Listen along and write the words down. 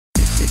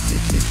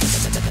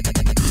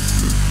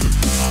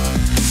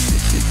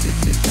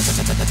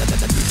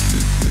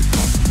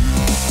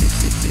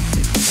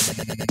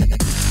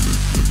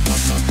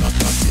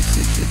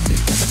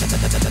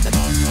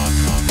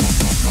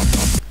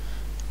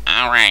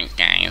Alright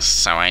guys,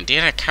 so I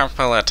did a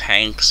couple of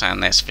takes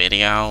on this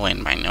video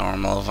in my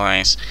normal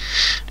voice,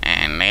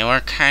 and they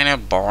were kind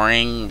of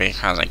boring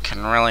because I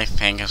couldn't really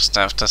think of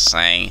stuff to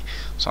say.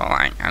 So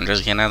like, I'm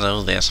just gonna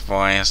do this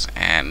voice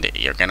and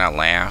you're gonna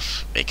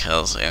laugh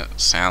because it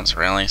sounds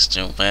really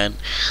stupid.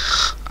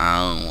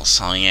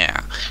 So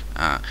yeah,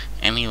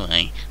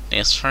 anyway,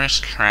 this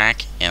first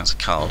track is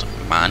called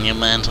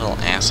Monumental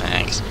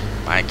SX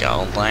by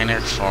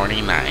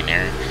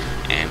Goldliner49er,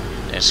 and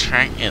this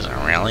track is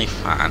really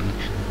fun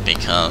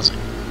because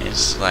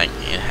it's like,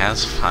 it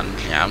has fun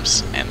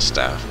jumps and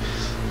stuff.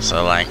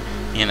 So like,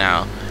 you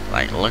know,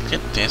 like look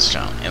at this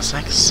jump, it's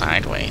like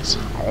sideways.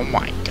 Oh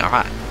my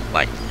god,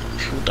 like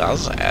who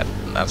does that?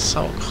 That's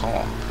so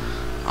cool.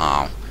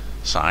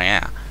 So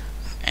yeah,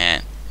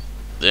 and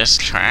this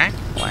track,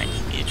 like,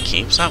 it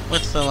keeps up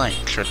with the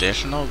like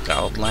traditional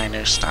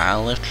Goldliner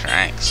style of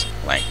tracks.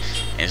 Like,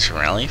 it's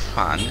really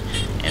fun,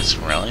 it's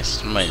really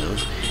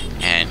smooth,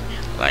 and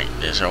like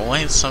there's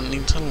always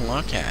something to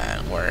look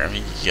at wherever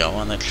you go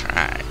on the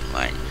track.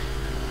 Like,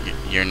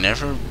 you're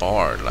never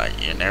bored. Like,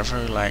 you're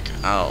never like,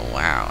 oh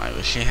wow, I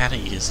wish you had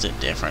used a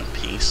different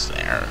piece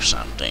there or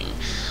something.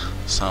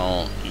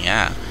 So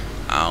yeah,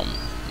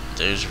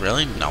 there's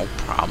really no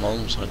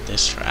problems with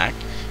this track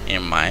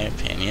in my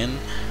opinion,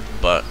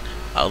 but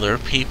other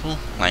people,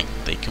 like,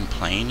 they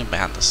complain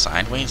about the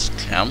sideways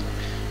jump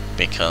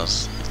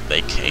because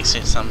they case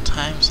it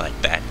sometimes,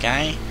 like that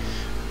guy.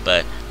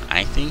 But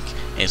I think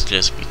it's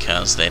just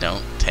because they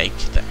don't take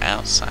the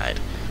outside.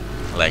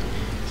 Like,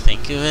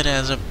 think of it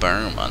as a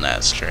berm on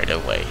that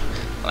straightaway.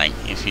 Like,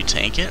 if you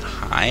take it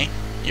high,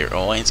 you're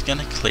always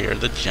gonna clear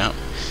the jump,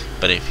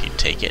 but if you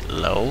take it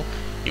low,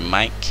 you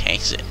might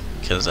case it,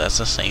 because that's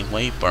the same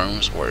way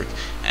berms work,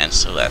 and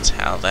so that's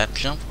how that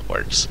jump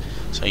works.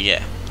 So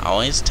yeah,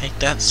 always take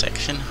that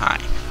section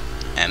high.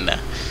 And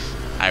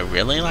I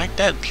really like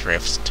that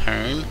drift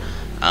turn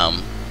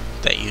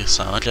that you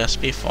saw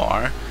just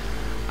before.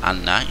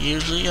 I'm not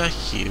usually a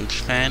huge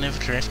fan of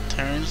drift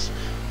turns,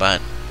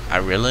 but I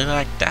really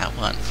like that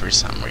one for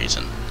some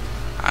reason.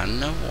 I don't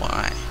know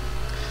why.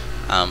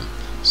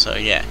 So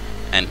yeah,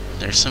 and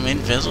there's some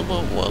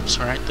invisible whoops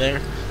right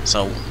there,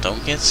 so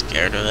don't get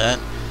scared of that.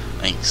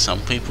 Like,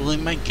 some people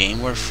in my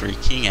game were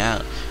freaking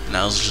out, and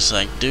I was just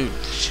like, dude,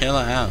 chill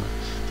out.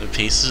 The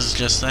piece is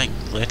just like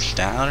glitched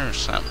out or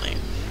something.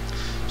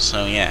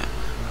 So yeah,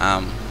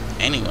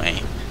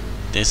 anyway,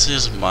 this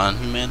is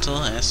Monumental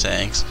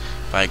SX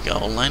by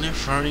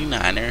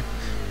Goldliner49er,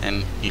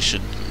 and you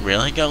should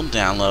really go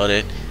download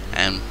it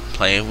and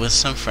play it with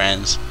some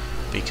friends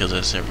because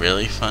it's a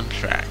really fun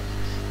track.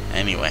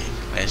 Anyway,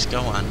 let's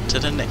go on to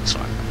the next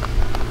one.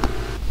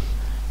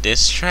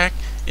 This track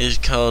is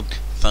called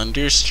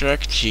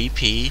Thunderstruck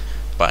GP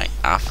by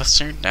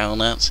Officer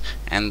Donuts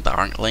and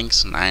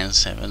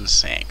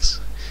Darklinks976.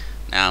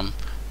 Now,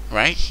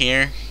 right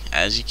here,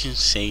 as you can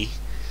see,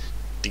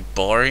 the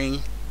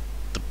bordering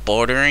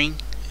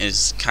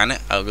is kind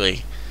of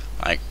ugly.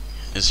 Like,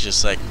 it's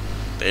just like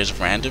there's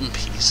random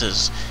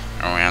pieces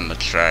around the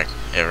track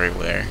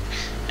everywhere,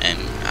 and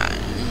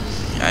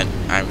I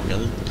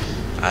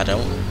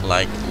don't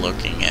like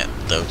looking at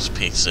those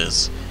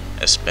pieces,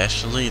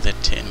 especially the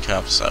tin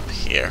cups up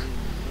here.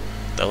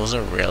 Those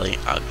are really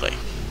ugly.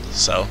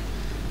 So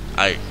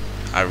I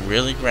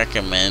really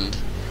recommend,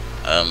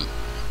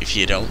 if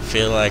you don't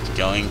feel like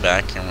going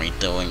back and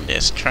redoing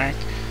this track,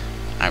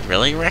 I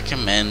really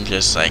recommend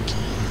just like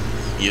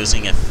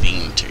using a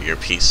theme to your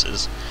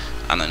pieces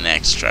on the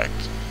next track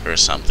or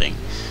something,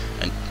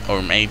 and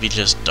or maybe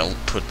just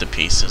don't put the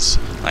pieces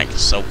like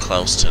so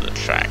close to the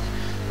track,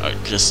 or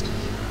just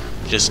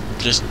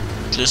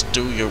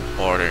do your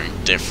bordering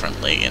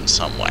differently in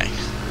some way.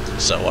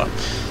 So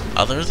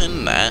other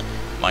than that,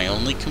 my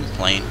only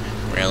complaint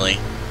really,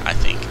 I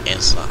think,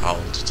 is the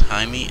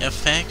old-timey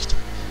effect.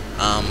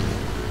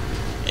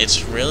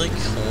 It's really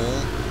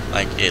cool,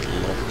 like it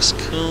looks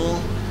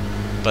cool,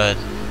 but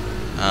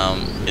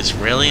it's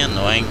really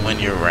annoying when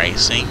you're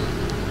racing.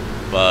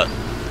 But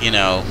you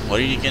know, what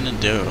are you gonna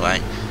do?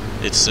 Like,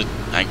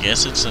 I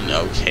guess it's an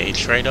okay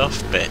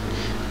trade-off, but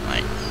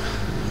like,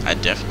 I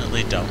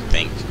definitely don't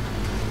think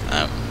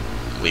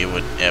we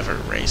would ever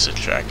race a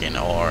track in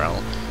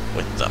ORL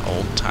with the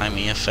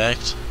old-timey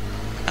effect.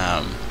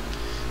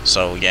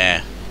 So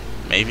yeah,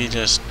 maybe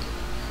just,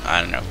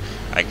 I don't know,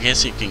 I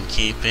guess you can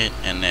keep it,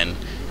 and then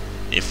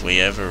if we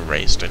ever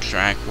raced a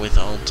track with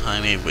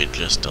old-timey, we'd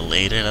just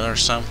delete it or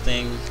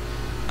something.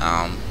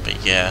 But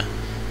yeah,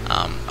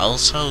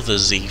 also the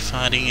Z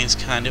fighting is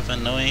kind of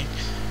annoying,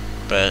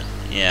 but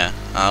yeah,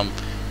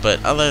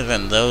 but other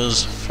than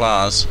those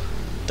flaws,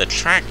 the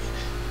track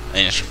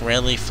is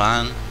really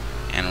fun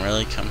and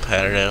really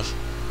competitive.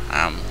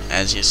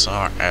 As you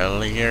saw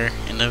earlier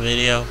in the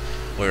video,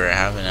 we were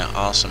having an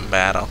awesome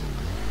battle,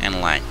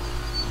 and like,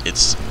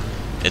 it's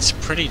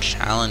pretty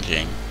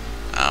challenging.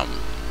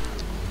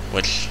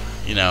 which,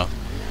 you know,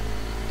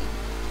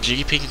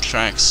 GP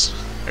tracks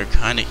are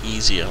kind of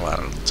easy a lot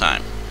of the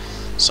time.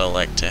 So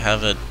like to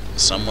have a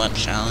somewhat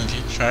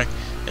challenging track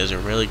is a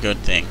really good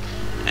thing,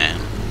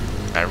 and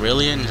I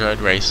really enjoyed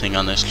racing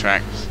on this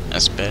track,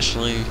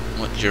 especially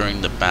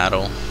during the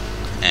battle.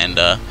 And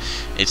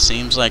it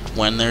seems like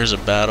when there's a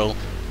battle,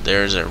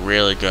 there's a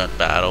really good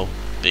battle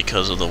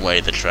because of the way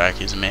the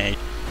track is made.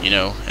 You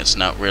know, it's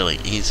not really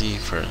easy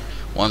for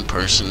one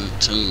person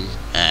to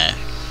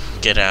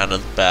get out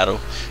of the battle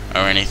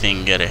or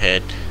anything, get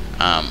ahead.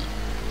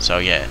 So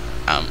yeah,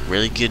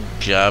 really good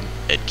job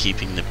at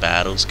keeping the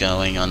battles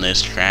going on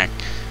this track.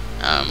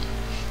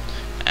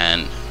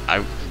 And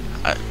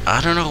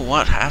I don't know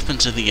what happened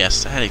to the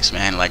aesthetics,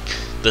 man. Like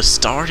the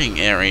starting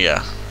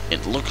area,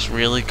 it looks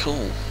really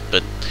cool,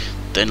 but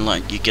then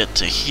like you get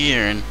to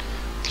here and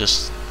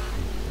just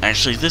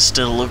actually this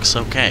still looks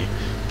okay,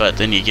 but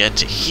then you get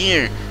to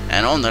here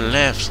and on the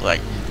left,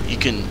 like you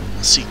can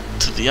see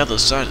to the other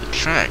side of the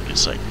track.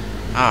 It's like,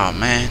 oh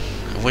man,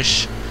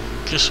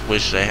 just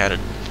wish they had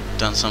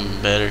done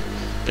something better.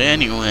 But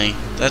anyway,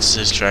 that's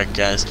this track,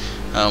 guys.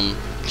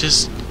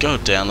 Just go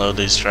download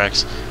these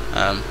tracks,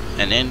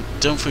 and then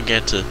don't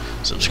forget to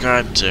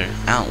subscribe to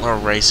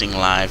Outlaw Racing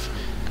Live.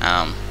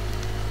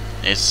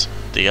 It's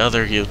the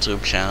other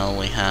YouTube channel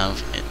we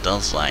have. It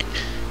does like,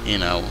 you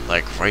know,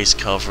 like race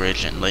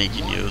coverage and league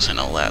news and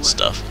all that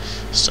stuff.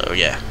 So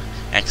yeah,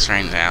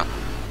 X-Rain's out.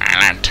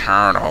 And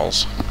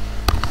turtles.